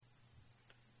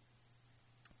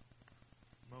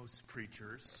Most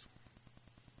preachers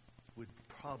would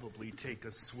probably take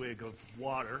a swig of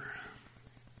water.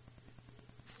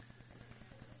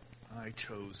 I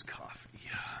chose coffee.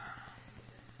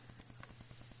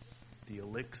 The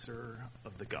elixir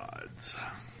of the gods.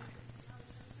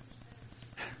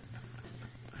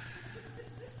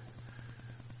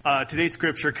 Today's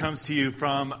scripture comes to you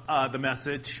from the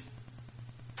Message.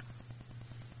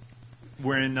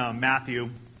 We're in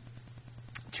Matthew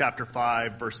chapter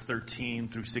 5, verse 13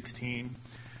 through 16.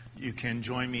 You can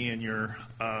join me in your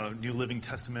New Living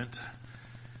Testament,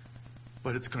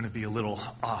 but it's going to be a little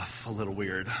off, a little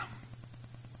weird.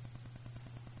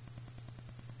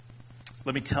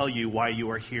 Let me tell you why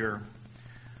you are here.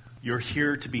 You're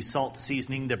here to be salt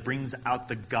seasoning that brings out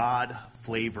the God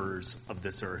flavors of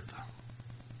this earth.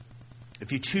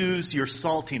 If you choose your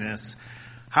saltiness,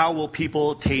 how will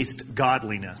people taste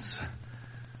godliness?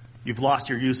 You've lost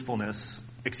your usefulness.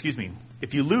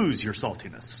 If you lose your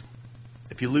saltiness,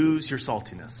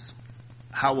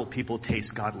 how will people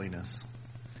taste godliness?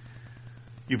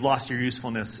 You've lost your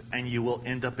usefulness and you will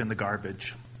end up in the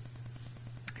garbage.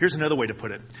 Here's another way to put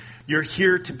it. You're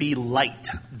here to be light,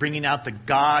 bringing out the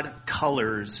God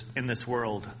colors in this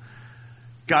world.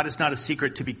 God is not a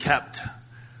secret to be kept.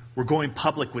 We're going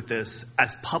public with this,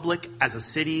 as public as a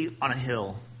city on a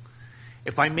hill.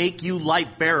 If I make you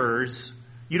light bearers,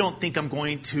 you don't think I'm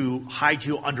going to hide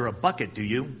you under a bucket, do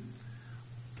you?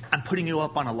 I'm putting you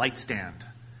up on a light stand.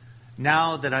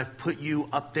 Now that I've put you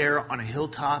up there on a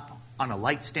hilltop, on a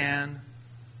light stand,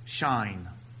 shine.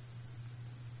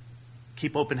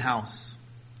 Keep open house.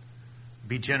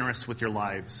 Be generous with your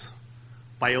lives.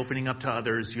 By opening up to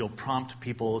others, you'll prompt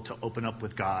people to open up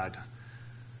with God,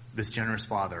 this generous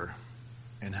Father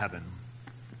in heaven.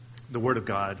 The Word of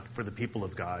God for the people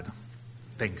of God.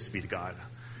 Thanks be to God.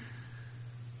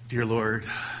 Dear Lord,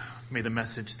 may the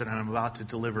message that I'm about to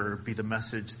deliver be the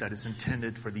message that is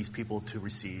intended for these people to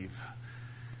receive.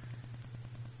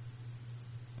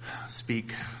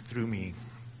 Speak through me,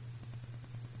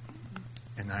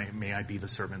 and may I be the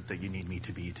servant that you need me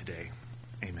to be today.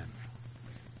 Amen.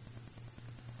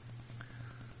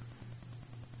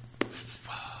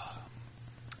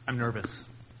 I'm nervous.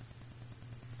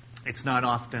 It's not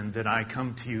often that I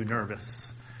come to you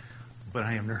nervous, but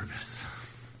I am nervous.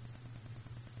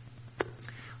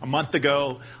 A month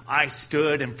ago, I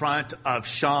stood in front of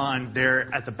Sean there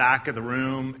at the back of the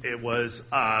room. It was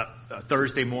a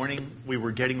Thursday morning. We were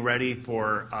getting ready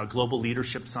for a Global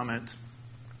Leadership Summit.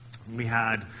 We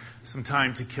had some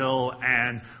time to kill,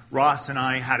 and Ross and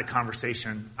I had a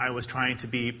conversation. I was trying to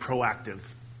be proactive,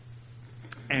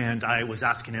 and I was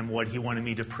asking him what he wanted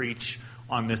me to preach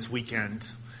on this weekend.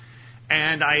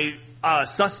 And I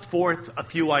sussed forth a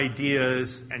few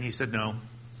ideas, and he said, no.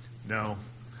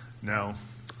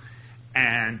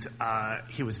 And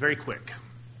he was very quick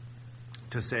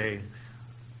to say,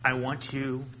 I want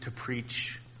you to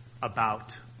preach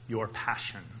about your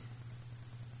passion.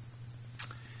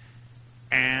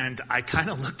 And I kind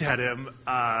of looked at him.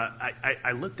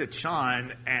 I looked at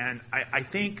Sean, and I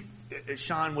think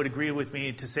Sean would agree with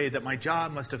me to say that my jaw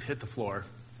must have hit the floor.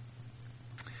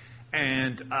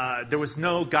 And there was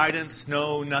no guidance,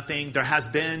 nothing. There has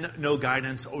been no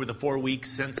guidance over the 4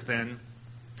 weeks since then.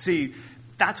 See,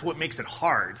 that's what makes it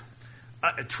hard.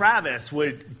 Travis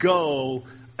would go,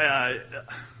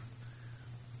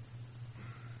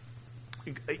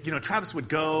 Travis would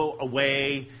go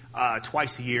away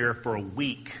twice a year for a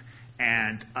week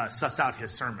and suss out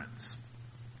his sermons.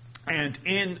 And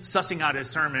in sussing out his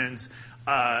sermons,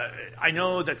 I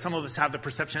know that some of us have the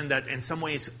perception that in some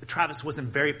ways Travis wasn't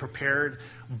very prepared,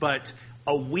 but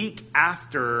a week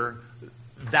after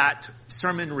that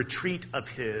sermon retreat of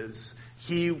his,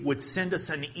 he would send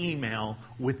us an email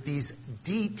with these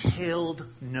detailed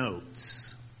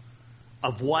notes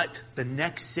of what the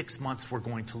next 6 months were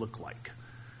going to look like.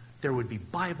 There would be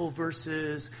Bible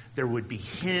verses, there would be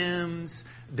hymns,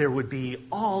 there would be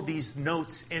all these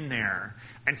notes in there.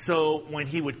 And so when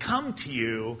he would come to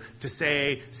you to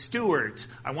say, Stuart,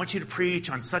 I want you to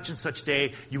preach on such and such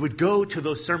day, you would go to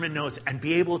those sermon notes and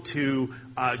be able to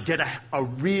get a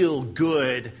real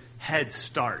good head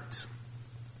start.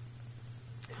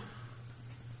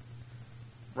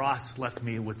 Ross left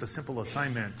me with the simple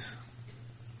assignment,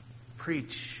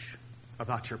 preach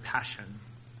about your passion.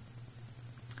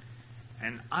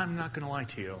 And I'm not going to lie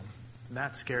to you,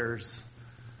 that scares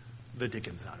the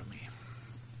dickens out of me.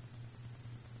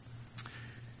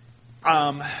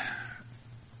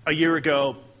 A year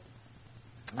ago,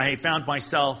 I found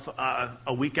myself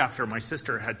a week after my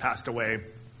sister had passed away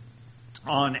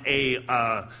on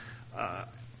a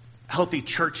Healthy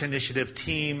Church Initiative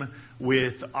team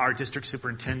with our district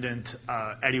superintendent,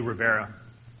 Eddie Rivera.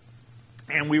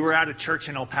 And we were at a church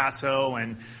in El Paso,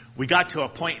 and we got to a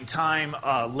point in time,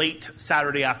 late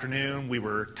Saturday afternoon. We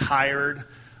were tired.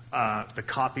 The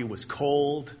coffee was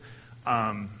cold.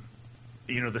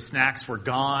 The snacks were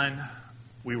gone.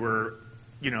 We were,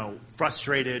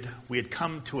 frustrated. We had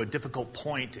come to a difficult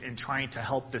point in trying to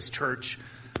help this church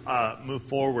move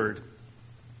forward.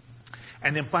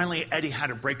 And then finally, Eddie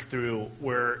had a breakthrough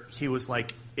where he was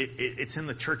like, it's in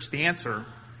the church. The answer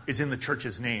is in the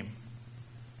church's name.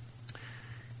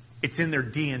 It's in their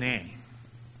DNA.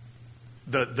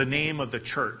 The name of the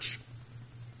church.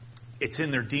 It's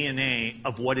in their DNA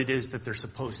of what it is that they're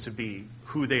supposed to be,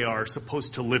 who they are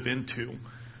supposed to live into,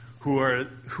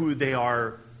 who they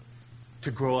are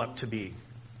to grow up to be.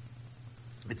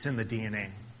 It's in the DNA.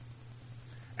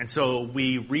 And so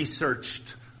we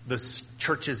researched the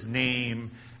church's name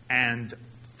and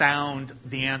found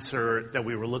the answer that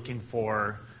we were looking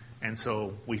for. And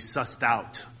so we sussed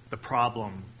out the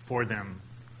problem for them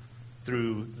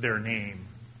through their name,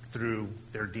 through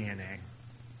their DNA.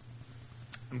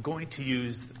 I'm going to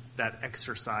use that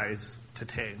exercise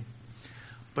today.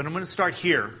 But I'm going to start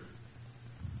here.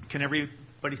 Can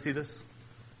everybody see this?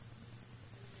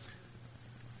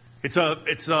 It's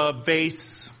a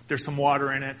vase. There's some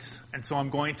water in it. And so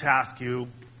I'm going to ask you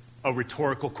a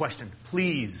rhetorical question.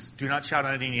 Please do not shout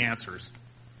out any answers.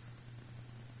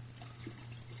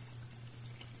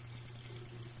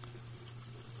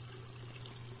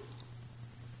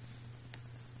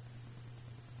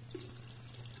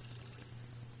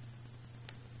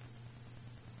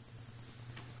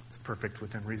 It's perfect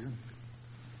within reason.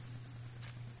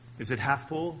 Is it half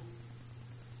full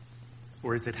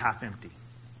or is it half empty?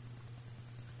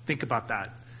 Think about that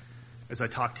as I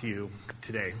talk to you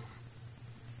today.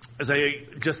 As I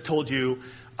just told you,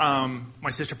 my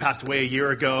sister passed away a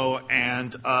year ago,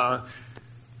 and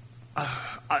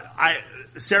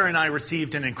Sarah and I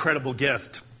received an incredible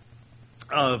gift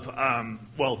of,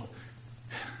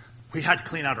 we had to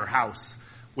clean out our house,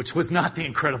 which was not the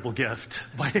incredible gift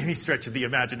by any stretch of the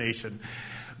imagination.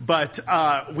 But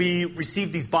we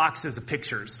received these boxes of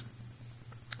pictures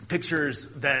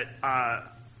that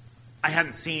I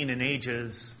hadn't seen in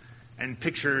ages, and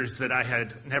pictures that I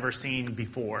had never seen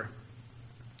before.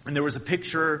 And there was a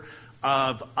picture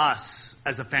of us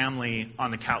as a family on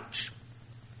the couch.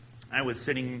 I was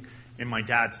sitting in my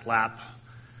dad's lap.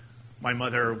 My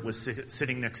mother was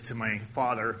sitting next to my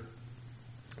father.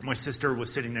 My sister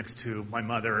was sitting next to my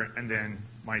mother, and then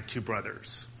my two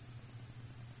brothers.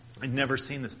 I'd never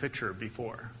seen this picture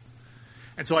before.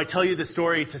 And so I tell you the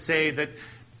story to say that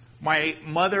my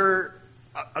mother,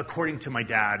 according to my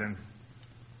dad, and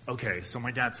okay, so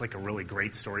my dad's like a really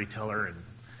great storyteller, and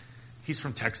he's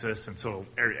from Texas, and so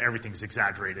everything's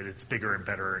exaggerated. It's bigger and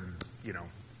better and,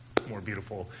 more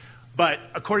beautiful. But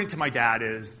according to my dad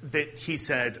is that he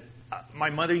said,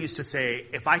 my mother used to say,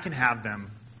 if I can have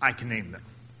them, I can name them.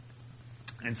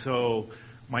 And so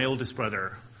my oldest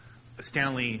brother,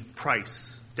 Stanley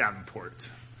Price Davenport,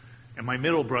 and my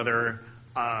middle brother,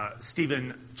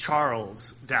 Stephen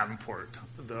Charles Davenport.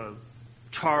 The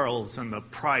Charles and the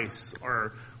Price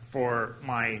are for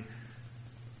my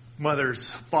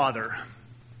mother's father,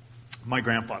 my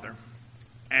grandfather.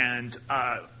 And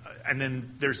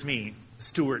then there's me,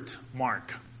 Stuart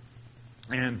Mark.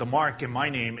 And the Mark in my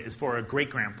name is for a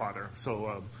great-grandfather,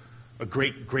 so a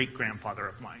great-great-grandfather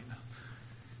of mine.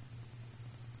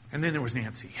 And then there was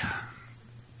Nancy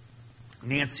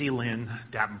Lynn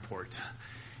Davenport.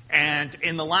 And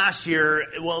in the last year,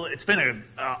 it's been an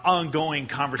ongoing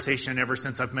conversation ever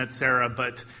since I've met Sarah,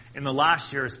 but in the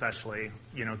last year especially,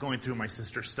 going through my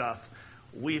sister's stuff,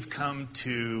 we've come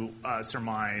to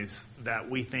surmise that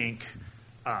we think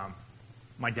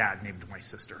my dad named my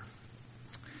sister.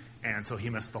 And so he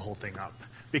messed the whole thing up.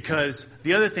 Because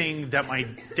the other thing that my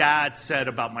dad said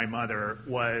about my mother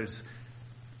was,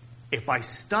 if I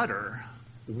stutter,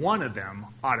 one of them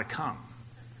ought to come.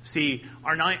 See,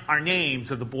 our names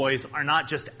of the boys are not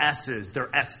just S's, they're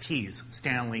STs.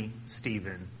 Stanley,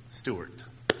 Stephen, Stuart.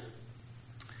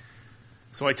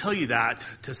 So I tell you that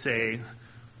to say,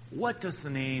 what does the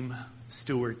name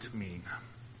Stuart mean?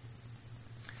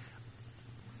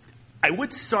 I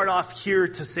would start off here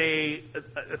to say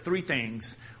three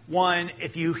things. One,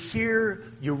 if you hear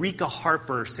Eureka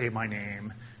Harper say my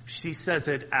name, she says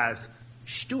it as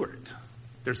Stuart.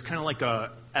 There's kind of like a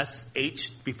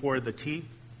SH before the T.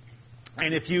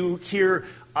 And if you hear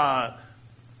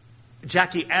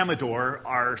Jackie Amador,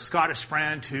 our Scottish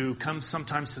friend who comes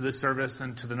sometimes to this service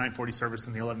and to the 9:40 service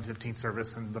and the 11:15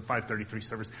 service and the 5:33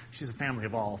 service, she's a family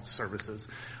of all services.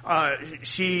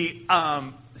 She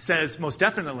says most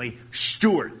definitely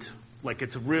Stuart, like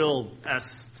it's a real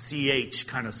SCH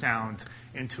kind of sound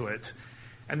into it.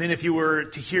 And then if you were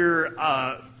to hear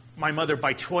my mother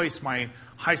by choice, my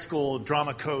high school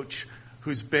drama coach,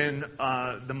 who's been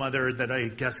the mother that I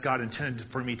guess God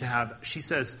intended for me to have, she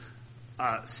says,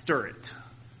 stir it.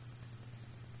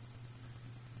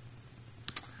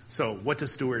 So what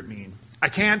does steward mean? I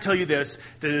can tell you this,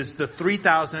 that it is the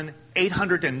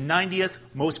 3,890th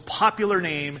most popular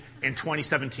name in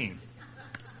 2017.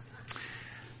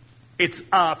 It's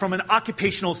from an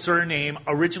occupational surname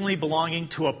originally belonging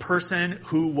to a person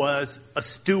who was a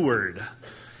steward.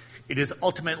 It is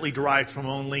ultimately derived from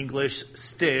Old English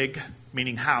stig,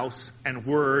 meaning house, and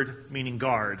word, meaning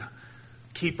guard,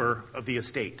 keeper of the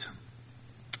estate.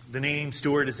 The name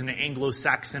Stewart is an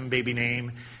Anglo-Saxon baby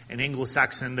name. In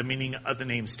Anglo-Saxon, the meaning of the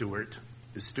name Stewart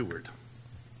is steward.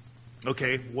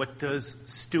 Okay, what does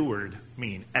steward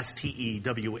mean?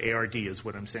 S-T-E-W-A-R-D is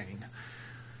what I'm saying.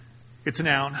 It's a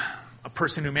noun, a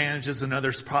person who manages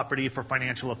another's property for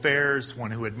financial affairs,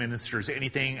 one who administers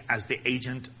anything as the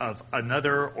agent of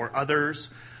another or others,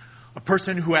 a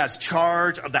person who has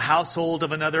charge of the household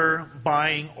of another,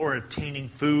 buying or obtaining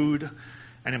food,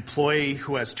 an employee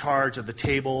who has charge of the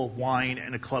table, wine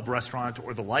in a club restaurant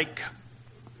or the like,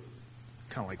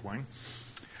 kind of like wine.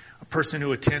 A person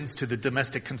who attends to the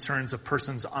domestic concerns of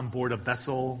persons on board a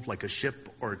vessel, like a ship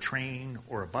or a train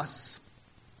or a bus.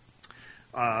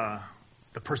 The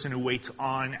person who waits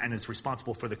on and is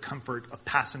responsible for the comfort of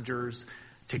passengers,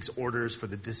 takes orders for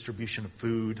the distribution of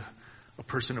food. A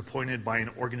person appointed by an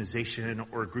organization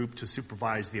or a group to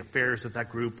supervise the affairs of that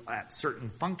group at certain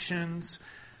functions,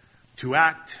 to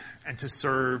act and to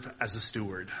serve as a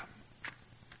steward.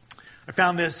 I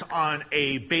found this on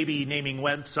a baby naming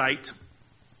website.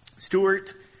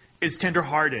 Stewart is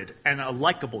tender-hearted and a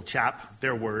likable chap,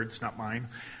 their words, not mine,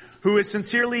 who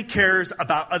sincerely cares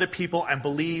about other people and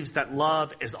believes that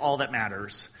love is all that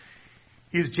matters.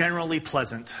 He is generally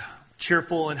pleasant,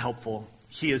 cheerful, and helpful.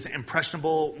 He is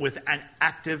impressionable with an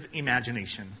active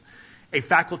imagination, a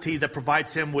faculty that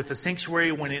provides him with a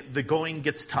sanctuary when the going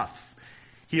gets tough.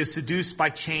 He is seduced by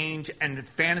change, and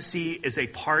fantasy is a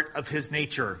part of his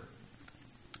nature.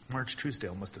 March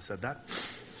Truesdale must have said that.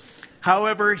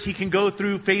 However, he can go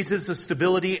through phases of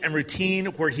stability and routine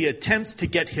where he attempts to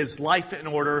get his life in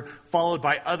order, followed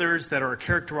by others that are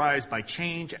characterized by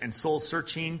change and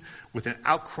soul-searching with an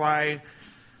outright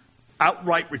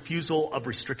refusal of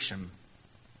restriction.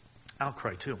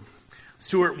 Outcry, too.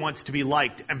 Stewart wants to be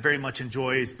liked and very much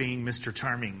enjoys being Mr.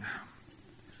 Charming.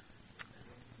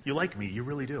 You like me, you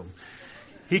really do.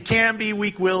 He can be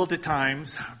weak-willed at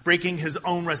times, breaking his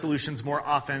own resolutions more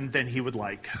often than he would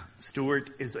like. Stewart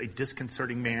is a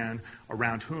disconcerting man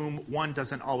around whom one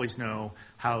doesn't always know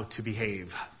how to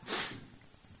behave.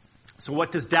 So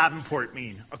what does Davenport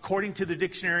mean? According to the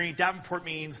dictionary, Davenport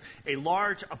means a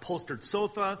large upholstered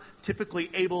sofa, typically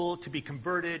able to be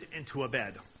converted into a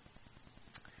bed.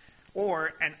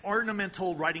 Or an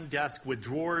ornamental writing desk with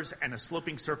drawers and a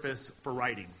sloping surface for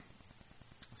writing.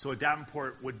 So a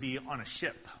Davenport would be on a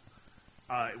ship.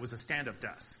 It was a stand-up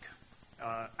desk,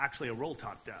 actually a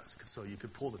roll-top desk. So you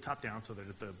could pull the top down so that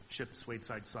if the ship swayed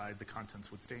side to side, the contents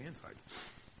would stay inside.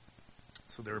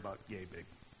 So they're about yay big.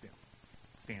 Yeah.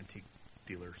 It's the antique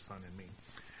dealer, son, and me.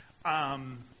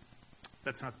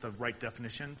 That's not the right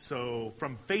definition. So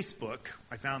from Facebook,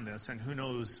 I found this, and who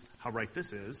knows how right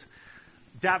this is.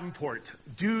 Davenport,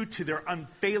 due to their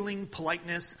unfailing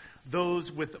politeness,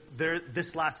 those with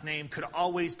this last name could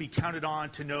always be counted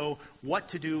on to know what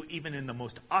to do even in the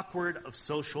most awkward of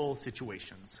social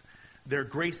situations. Their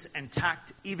grace and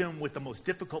tact, even with the most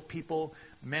difficult people,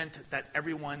 meant that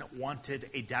everyone wanted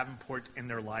a Davenport in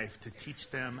their life to teach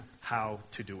them how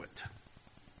to do it.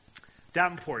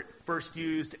 Davenport, first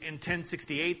used in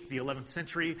 1068, the 11th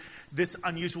century. This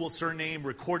unusual surname,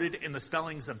 recorded in the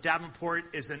spellings of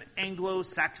Davenport, is an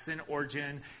Anglo-Saxon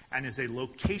origin and is a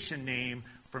location name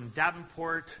from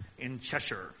Davenport in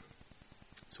Cheshire.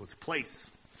 So it's a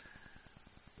place.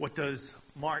 What does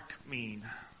Mark mean?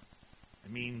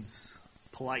 It means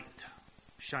polite,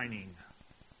 shining,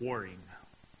 warring.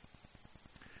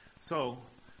 So,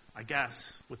 I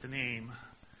guess, with the name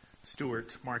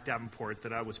Stewart Mark Davenport,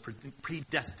 that I was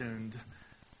predestined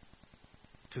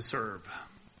to serve,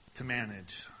 to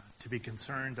manage, to be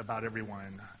concerned about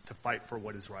everyone, to fight for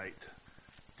what is right,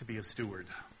 to be a steward.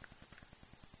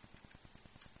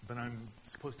 But I'm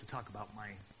supposed to talk about my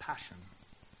passion.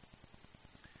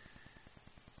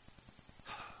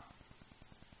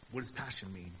 What does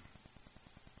passion mean?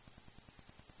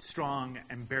 Strong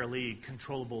and barely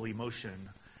controllable emotion,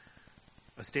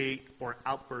 a state or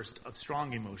outburst of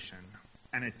strong emotion,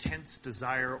 an intense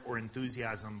desire or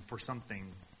enthusiasm for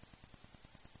something.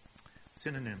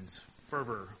 Synonyms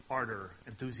fervor, ardor,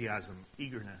 enthusiasm,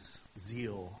 eagerness,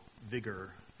 zeal,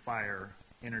 vigor, fire,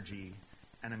 energy,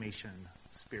 animation,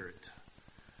 spirit,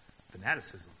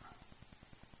 fanaticism.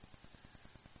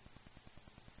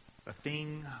 A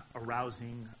thing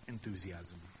arousing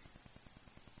enthusiasm.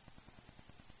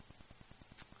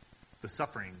 The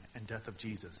suffering and death of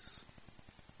Jesus.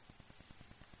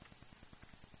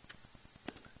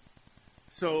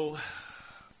 So,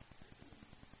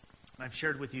 I've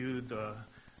shared with you the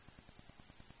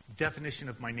definition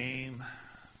of my name,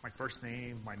 my first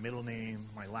name, my middle name,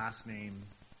 my last name.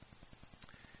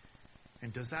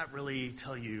 And does that really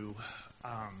tell you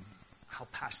how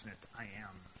passionate I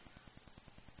am?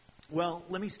 Well,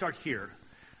 let me start here.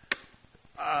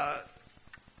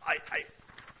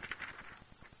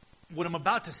 What I'm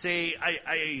about to say,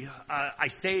 I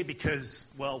say because,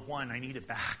 well, one, I need it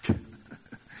back.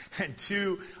 And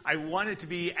two, I wanted to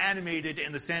be animated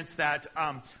in the sense that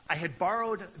I had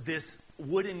borrowed this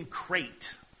wooden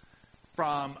crate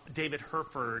from David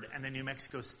Herford and the New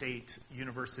Mexico State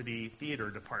University Theater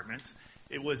Department.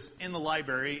 It was in the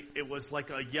library. It was like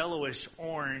a yellowish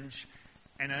orange.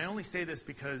 And I only say this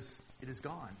because it is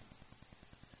gone.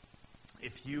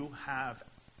 If you have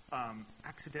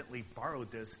accidentally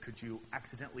borrowed this, could you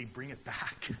accidentally bring it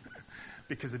back?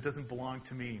 Because it doesn't belong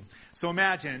to me. So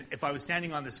imagine if I was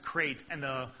standing on this crate and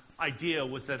the idea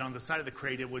was that on the side of the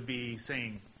crate it would be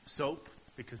saying soap,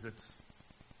 because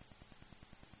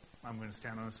I'm going to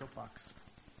stand on a soapbox.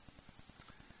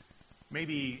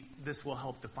 Maybe this will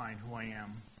help define who I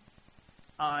am.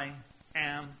 I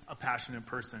am a passionate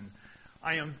person.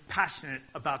 I am passionate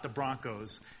about the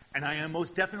Broncos, and I am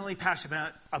most definitely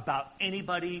passionate about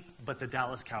anybody but the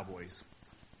Dallas Cowboys.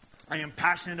 I am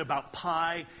passionate about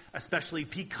pie, especially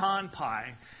pecan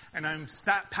pie, and I'm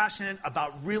passionate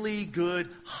about really good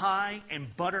high and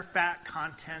butterfat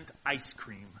content ice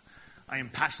cream. I am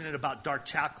passionate about dark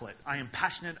chocolate. I am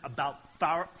passionate about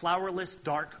flourless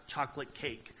dark chocolate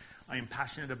cake. I am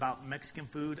passionate about Mexican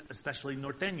food, especially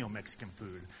norteño Mexican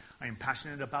food. I am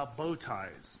passionate about bow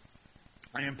ties.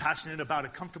 I am passionate about a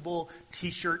comfortable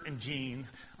t-shirt and jeans.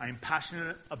 I am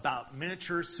passionate about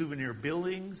miniature souvenir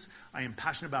buildings. I am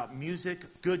passionate about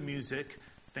music, good music.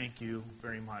 Thank you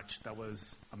very much. That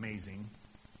was amazing.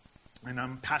 And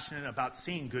I'm passionate about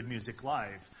seeing good music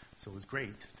live. So it was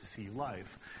great to see you live.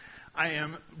 I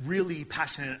am really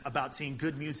passionate about seeing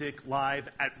good music live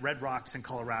at Red Rocks in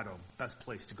Colorado. Best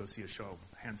place to go see a show,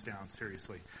 hands down,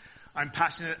 seriously. I'm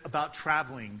passionate about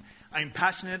traveling. I'm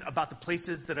passionate about the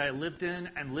places that I lived in,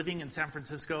 and living in San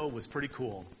Francisco was pretty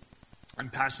cool. I'm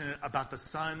passionate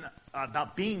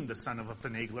about being the son of a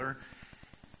finagler,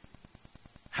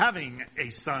 having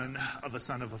a son of a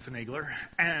finagler,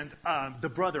 and the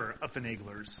brother of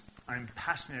finaglers. I'm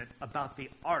passionate about the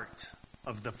art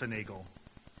of the finagle.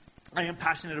 I am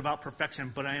passionate about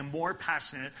perfection, but I am more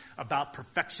passionate about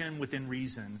perfection within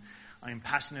reason. I am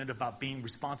passionate about being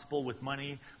responsible with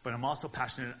money, but I'm also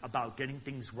passionate about getting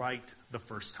things right the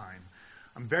first time.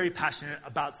 I'm very passionate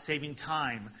about saving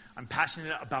time. I'm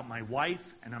passionate about my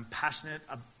wife, and I'm passionate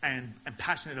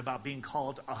about being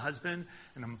called a husband,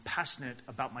 and I'm passionate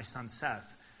about my son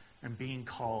Seth and being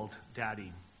called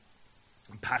daddy.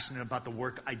 I'm passionate about the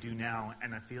work I do now,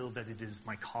 and I feel that it is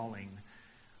my calling.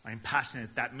 I'm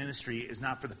passionate that ministry is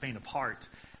not for the faint of heart,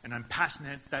 and I'm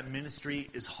passionate that ministry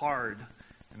is hard.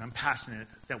 And I'm passionate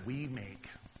that we make,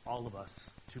 all of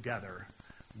us together,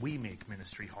 we make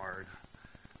ministry hard.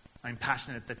 I'm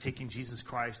passionate that taking Jesus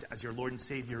Christ as your Lord and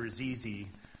Savior is easy,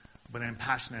 but I'm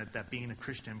passionate that being a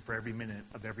Christian for every minute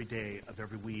of every day, of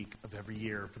every week, of every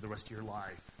year, for the rest of your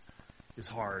life is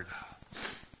hard.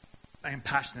 I am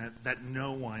passionate that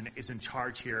no one is in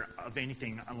charge here of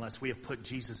anything unless we have put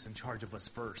Jesus in charge of us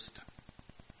first.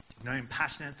 And I am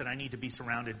passionate that I need to be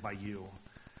surrounded by you.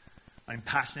 I'm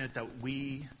passionate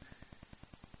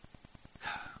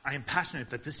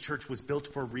that this church was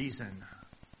built for a reason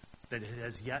that it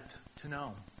has yet to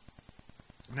know.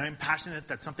 And I am passionate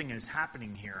that something is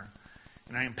happening here.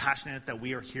 And I am passionate that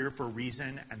we are here for a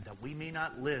reason and that we may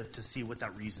not live to see what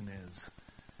that reason is.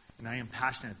 And I am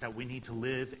passionate that we need to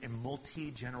live in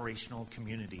multi-generational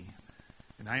community.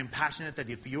 And I am passionate that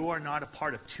if you are not a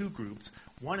part of two groups,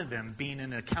 one of them being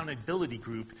an accountability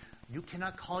group, you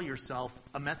cannot call yourself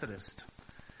a Methodist.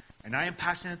 And I am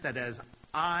passionate that as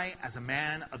a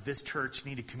man of this church,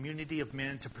 need a community of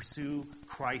men to pursue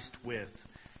Christ with.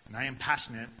 And I am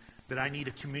passionate that I need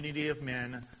a community of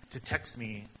men to text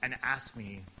me and ask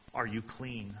me, are you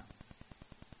clean?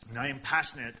 And I am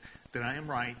passionate that I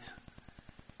am right.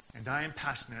 And I am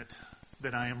passionate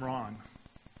that I am wrong.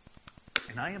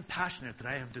 And I am passionate that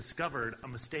I have discovered a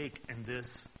mistake in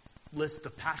this list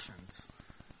of passions.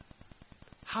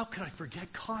 how could I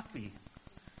forget coffee?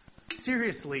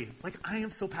 Seriously, like I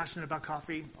am so passionate about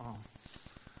coffee. Oh,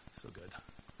 so good.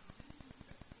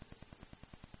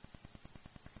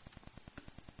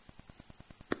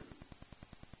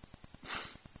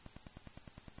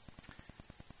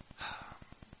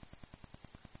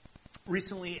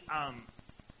 Recently,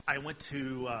 I went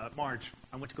to March.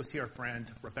 I went to go see our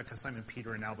friend Rebecca Simon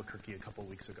Peter in Albuquerque a couple of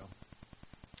weeks ago,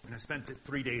 and I spent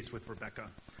 3 days with Rebecca.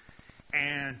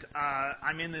 And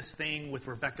I'm in this thing with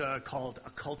Rebecca called A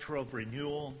Culture of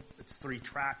Renewal. It's 3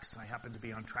 tracks. I happen to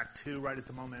be on track 2 right at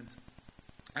the moment.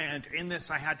 And in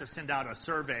this, I had to send out a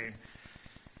survey.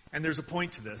 And there's a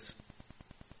point to this.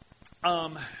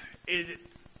 So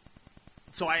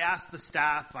I asked the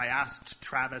staff, I asked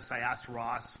Travis, I asked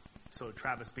Ross. So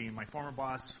Travis being my former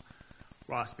boss,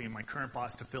 Ross being my current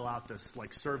boss, to fill out this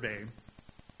survey.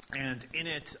 And in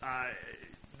it,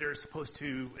 it's supposed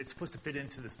to fit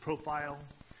into this profile,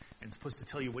 and it's supposed to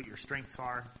tell you what your strengths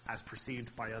are as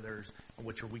perceived by others and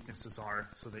what your weaknesses are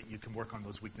so that you can work on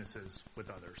those weaknesses with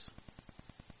others.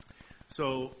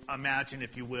 So imagine,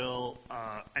 if you will,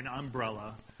 an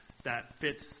umbrella that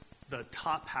fits the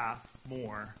top half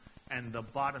more, and the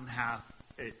bottom half,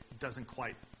 it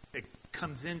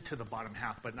comes into the bottom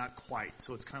half, but not quite.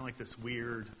 So it's kind of like this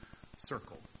weird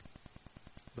circle.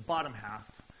 The bottom half,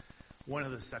 one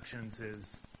of the sections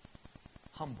is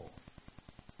humble.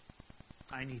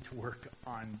 I need to work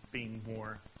on being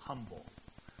more humble.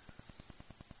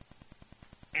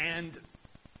 And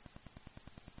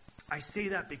I say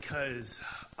that because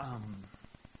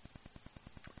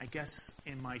I guess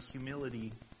in my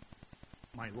humility,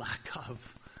 my lack of,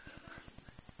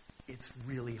 it's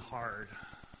really hard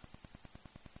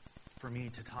for me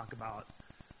to talk about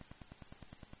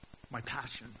my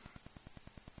passion.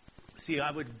 See, I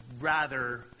would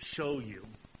rather show you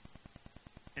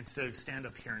instead of stand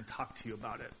up here and talk to you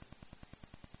about it.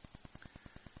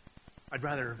 I'd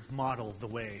rather model the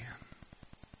way.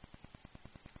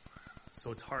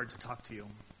 So it's hard to talk to you.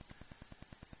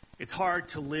 It's hard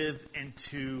to live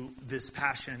into this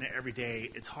passion every day.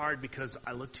 It's hard because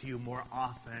I look to you more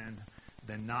often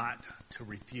than not to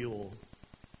refuel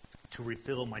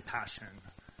my passion,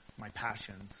 my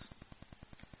passions.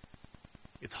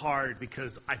 It's hard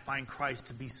because I find Christ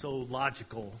to be so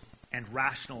logical and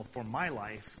rational for my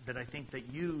life that I think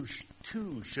that you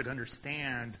too should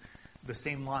understand the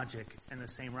same logic and the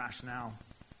same rationale.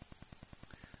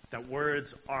 That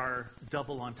words are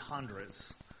double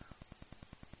entendres.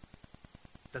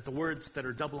 That the words that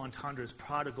are double entendres,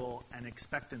 prodigal and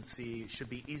expectancy, should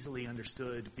be easily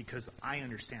understood because I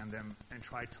understand them and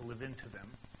try to live into them.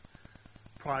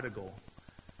 Prodigal,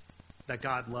 that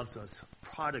God loves us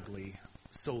prodigally,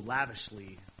 so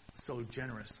lavishly, so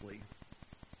generously.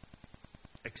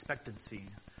 Expectancy,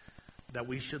 that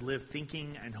we should live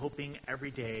thinking and hoping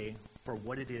every day for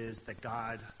what it is that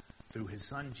God, through his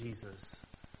Son Jesus,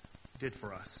 did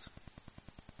for us,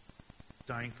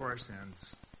 dying for our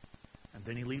sins, and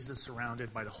then he leaves us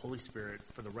surrounded by the Holy Spirit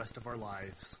for the rest of our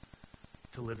lives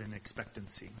to live in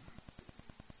expectancy.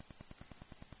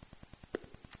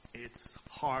 It's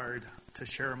hard to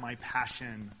share my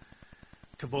passion,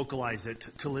 to vocalize it,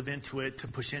 to live into it, to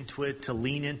push into it, to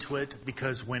lean into it,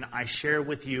 because when I share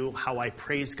with you how I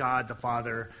praise God the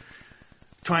Father,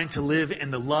 trying to live in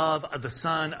the love of the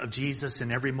Son of Jesus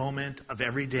in every moment of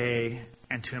every day,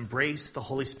 and to embrace the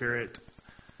Holy Spirit,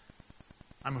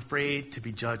 I'm afraid to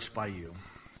be judged by you,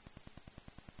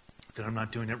 that I'm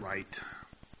not doing it right,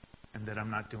 and that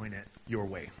I'm not doing it your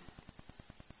way.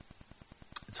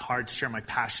 It's hard to share my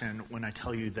passion when I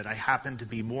tell you that I happen to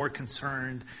be more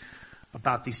concerned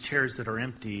about these chairs that are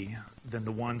empty than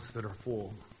the ones that are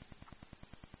full.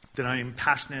 That I am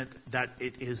passionate that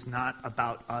it is not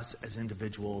about us as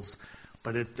individuals,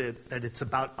 but that it's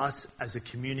about us as a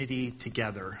community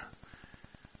together.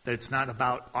 That it's not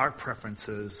about our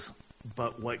preferences,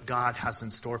 but what God has in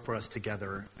store for us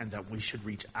together, and that we should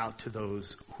reach out to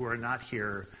those who are not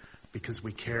here because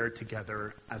we care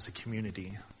together as a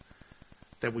community.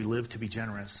 That we live to be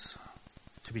generous,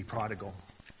 to be prodigal.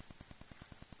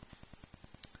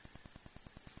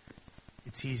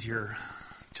 It's easier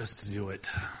just to do it.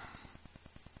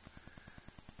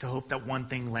 To hope that one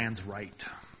thing lands right.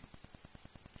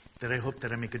 That I hope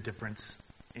that I make a difference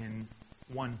in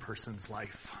one person's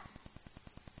life.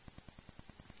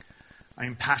 I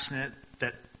am passionate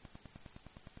that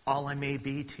all I may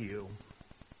be to you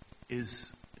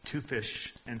is 2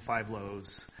 fish and 5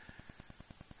 loaves,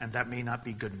 and that may not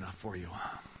be good enough for you.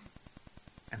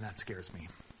 And that scares me.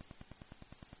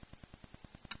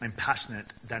 I'm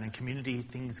passionate that in community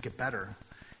things get better.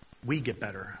 We get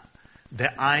better.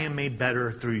 That I am made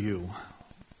better through you.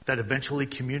 that eventually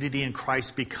community in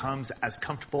Christ becomes as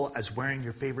comfortable as wearing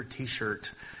your favorite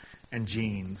t-shirt and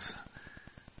jeans.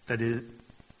 That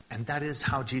is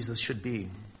how Jesus should be.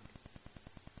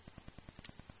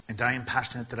 And I am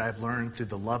passionate that I have learned through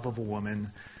the love of a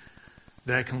woman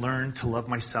that I can learn to love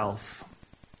myself,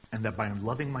 and that by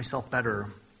loving myself better,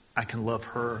 I can love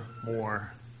her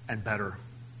more and better.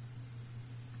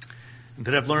 And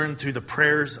that I've learned through the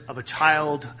prayers of a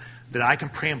child that I can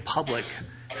pray in public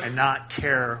and not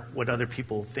care what other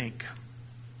people think.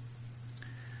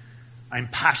 I'm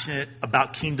passionate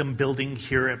about kingdom building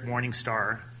here at Morning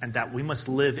Star, and that we must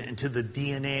live into the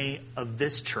DNA of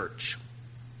this church.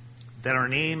 That our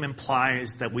name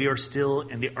implies that we are still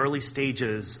in the early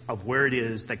stages of where it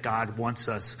is that God wants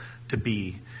us to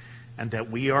be, and that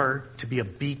we are to be a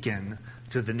beacon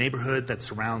to the neighborhood that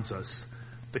surrounds us,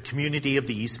 the community of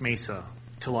the East Mesa,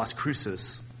 to Las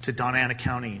Cruces, to Donna Ana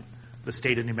County, the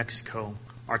state of New Mexico,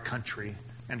 our country,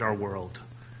 and our world.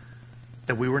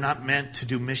 That we were not meant to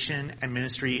do mission and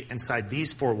ministry inside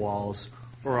these four walls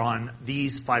or on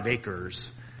these 5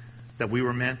 acres. That we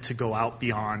were meant to go out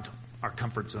beyond our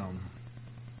comfort zone.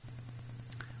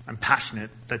 I'm passionate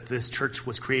that this church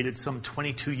was created some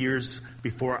 22 years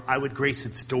before I would grace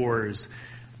its doors,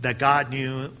 that God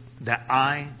knew that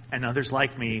I and others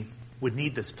like me would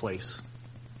need this place.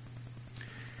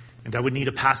 And I would need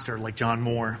a pastor like John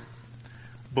Moore,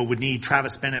 but would need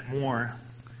Travis Bennett more.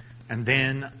 And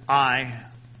then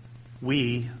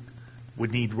we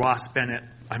would need Ross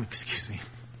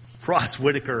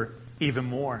Whitaker even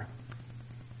more.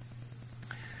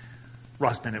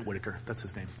 Ross Bennett Whitaker, that's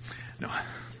his name. No,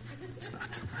 it's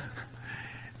not.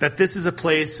 That this is a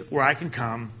place where I can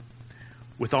come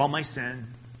with all my sin,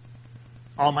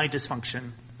 all my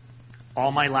dysfunction,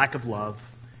 all my lack of love,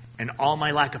 and all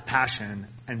my lack of passion,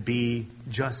 and be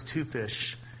just 2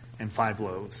 fish and 5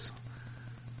 loaves.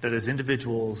 That as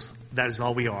individuals, that is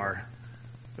all we are.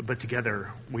 But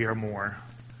together, we are more.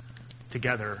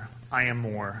 Together, I am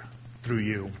more through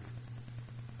you.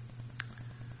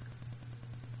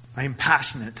 I am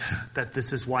passionate that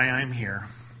this is why I am here,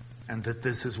 and that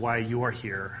this is why you are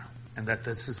here, and that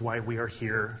this is why we are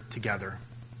here together.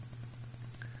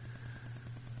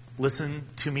 Listen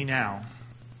to me now,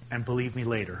 and believe me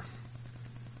later.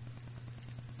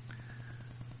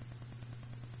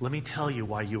 Let me tell you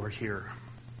why you are here.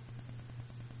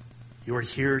 You are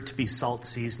here to be salt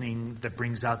seasoning that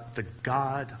brings out the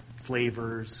God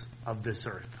flavors of this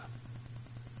earth.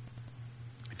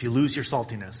 If you lose your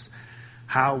saltiness,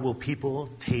 how will people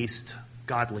taste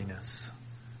godliness?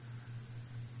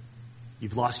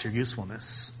 You've lost your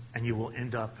usefulness, and you will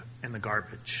end up in the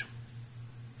garbage.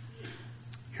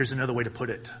 Here's another way to put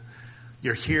it.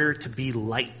 You're here to be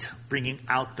light, bringing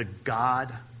out the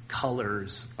God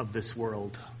colors of this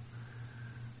world.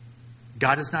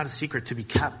 God is not a secret to be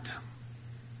kept.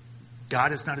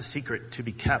 God is not a secret to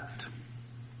be kept.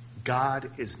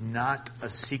 God is not a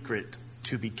secret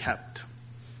to be kept.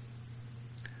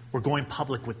 We're going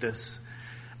public with this.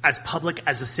 As public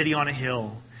as a city on a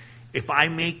hill. If I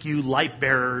make you light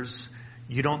bearers,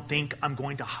 you don't think I'm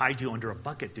going to hide you under a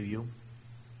bucket, do you?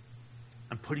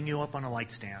 I'm putting you up on a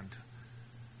light stand.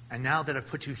 And now that I've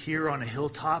put you here on a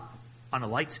hilltop, on a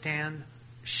light stand,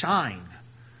 shine.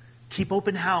 Keep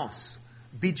open house.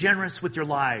 Be generous with your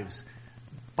lives.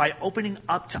 By opening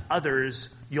up to others,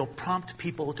 you'll prompt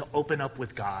people to open up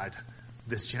with God,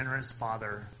 this generous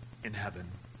Father in heaven.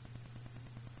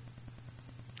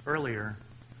 Earlier,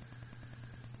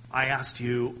 I asked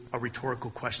you a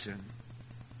rhetorical question.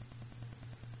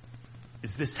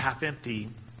 Is this half empty,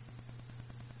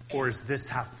 or is this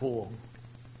half full?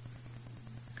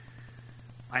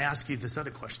 I ask you this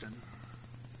other question.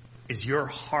 Is your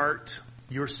heart,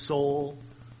 your soul,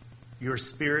 your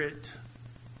spirit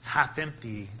half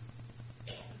empty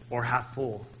or half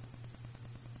full?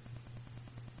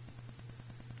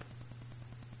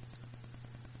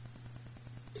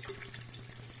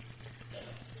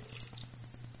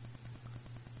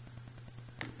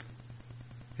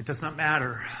 It does not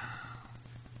matter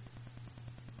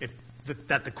if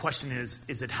that the question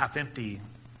is it half empty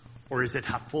or is it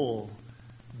half full?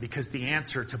 Because the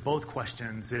answer to both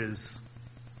questions is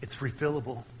it's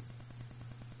refillable.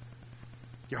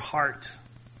 Your heart,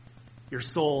 your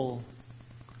soul,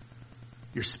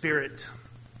 your spirit,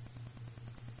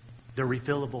 they're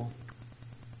refillable.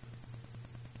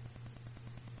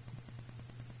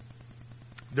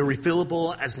 They're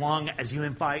refillable as long as you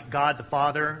invite God the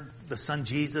Father, the Son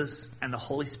Jesus, and the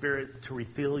Holy Spirit to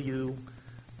refill you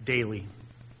daily.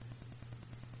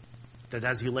 That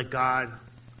as you let God,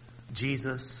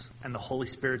 Jesus, and the Holy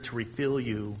Spirit to refill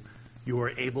you, you are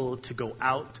able to go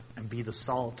out and be the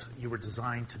salt you were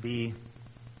designed to be.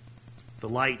 the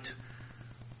light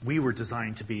we were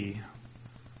designed to be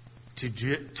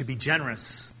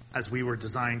generous as we were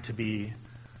designed to be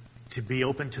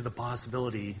open to the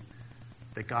possibility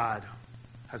that God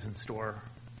has in store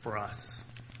for us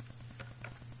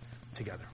together.